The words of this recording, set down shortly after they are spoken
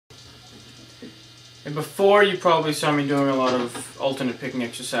And before, you probably saw me doing a lot of alternate picking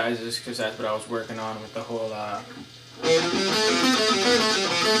exercises because that's what I was working on with the whole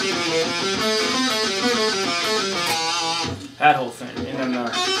that whole thing. And then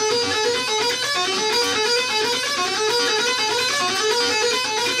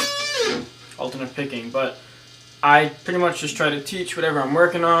alternate picking. But I pretty much just try to teach whatever I'm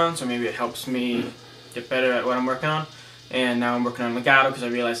working on, so maybe it helps me get better at what I'm working on. And now I'm working on Legato because I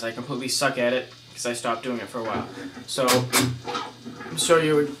realized I completely suck at it because I stopped doing it for a while. So I'll show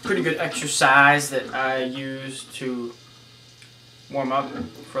you a pretty good exercise that I use to warm up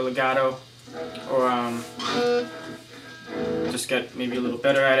for Legato, or just get maybe a little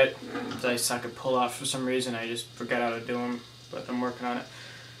better at it. I suck at pull-offs for some reason. I just forget how to do them, but I'm working on it.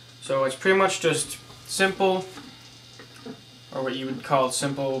 So it's pretty much just simple, or what you would call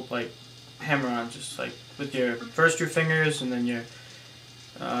simple, like hammer-on, just like with your first two fingers, and then your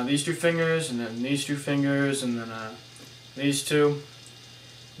these two fingers, and then these two fingers, and then these two,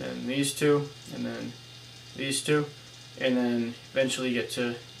 then these two, and then these two, and then eventually you get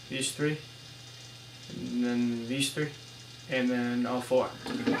to these three, and then these three, and then all four.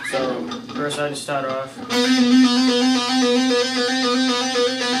 So first I just start off.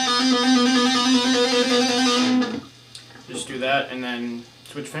 Just do that, and then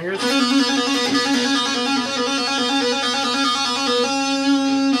switch fingers.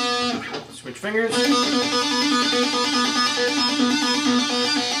 Switch fingers.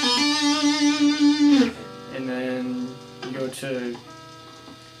 And then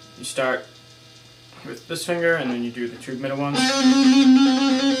you start with this finger, and then you do the two middle ones.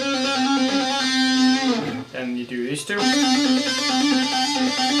 Then you do these two.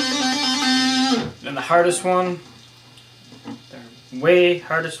 Then the hardest one, the way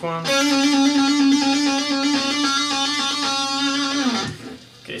hardest one.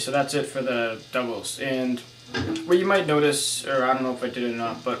 Okay, so that's it for the doubles. And what you might notice, or I don't know if I did it or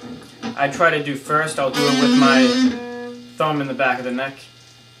not, but I try to do first, I'll do it with my thumb in the back of the neck,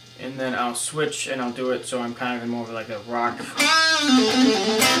 and then I'll switch and I'll do it so I'm kind of in more of like a rock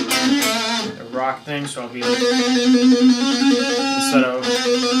thing, so I'll be like, instead of,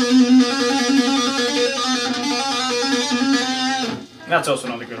 that's also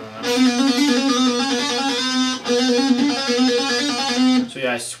another good one though. So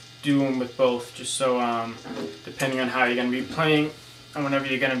yeah, I do them with both, just so depending on how you're going to be playing, and whenever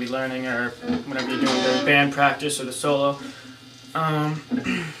you're going to be learning, or whenever you're doing the band practice or the solo.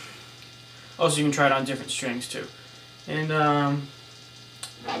 Also, you can try it on different strings too. And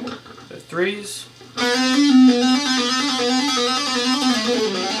the threes.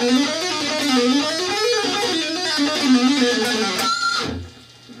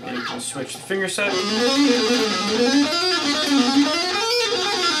 And you can switch the finger set.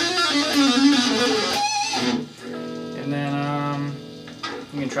 And then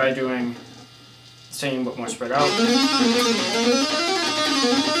you can try doing the same but more spread out.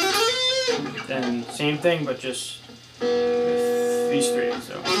 Then same thing, but just with these three.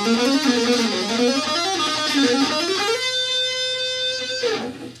 So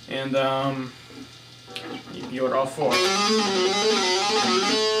and you can do it all four.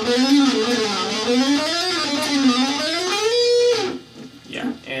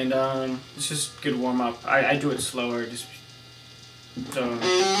 Yeah, and this is good warm up. I do it slower, just so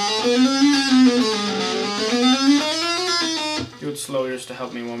do it slower just to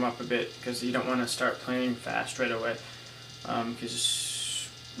help me warm up a bit, because you don't want to start playing fast right away, because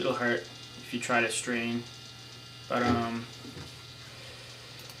it'll hurt if you try to strain. But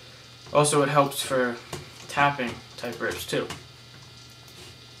also it helps for tapping type riffs too.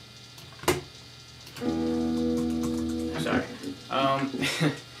 Sorry.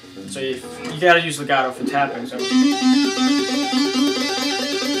 So you gotta use legato for tapping. So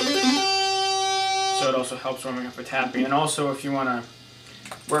it also helps warming up for tapping. And also, if you want to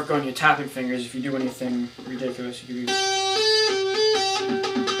work on your tapping fingers, if you do anything ridiculous, you can do.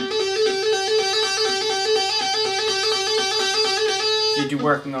 If you do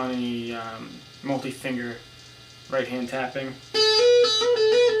working on any multi-finger right-hand tapping,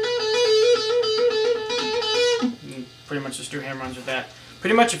 pretty much just do hammer-ons with that.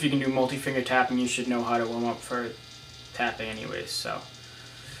 Pretty much if you can do multi-finger tapping, you should know how to warm up for tapping anyways, so.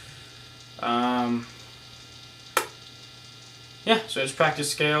 Yeah, so just practice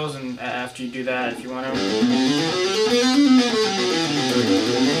scales, and after you do that, if you want to.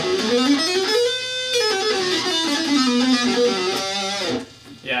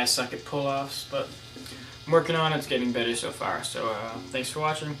 Yeah, I suck at pull-offs, but I'm working on it. It's getting better so far, so thanks for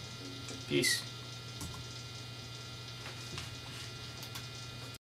watching. Peace.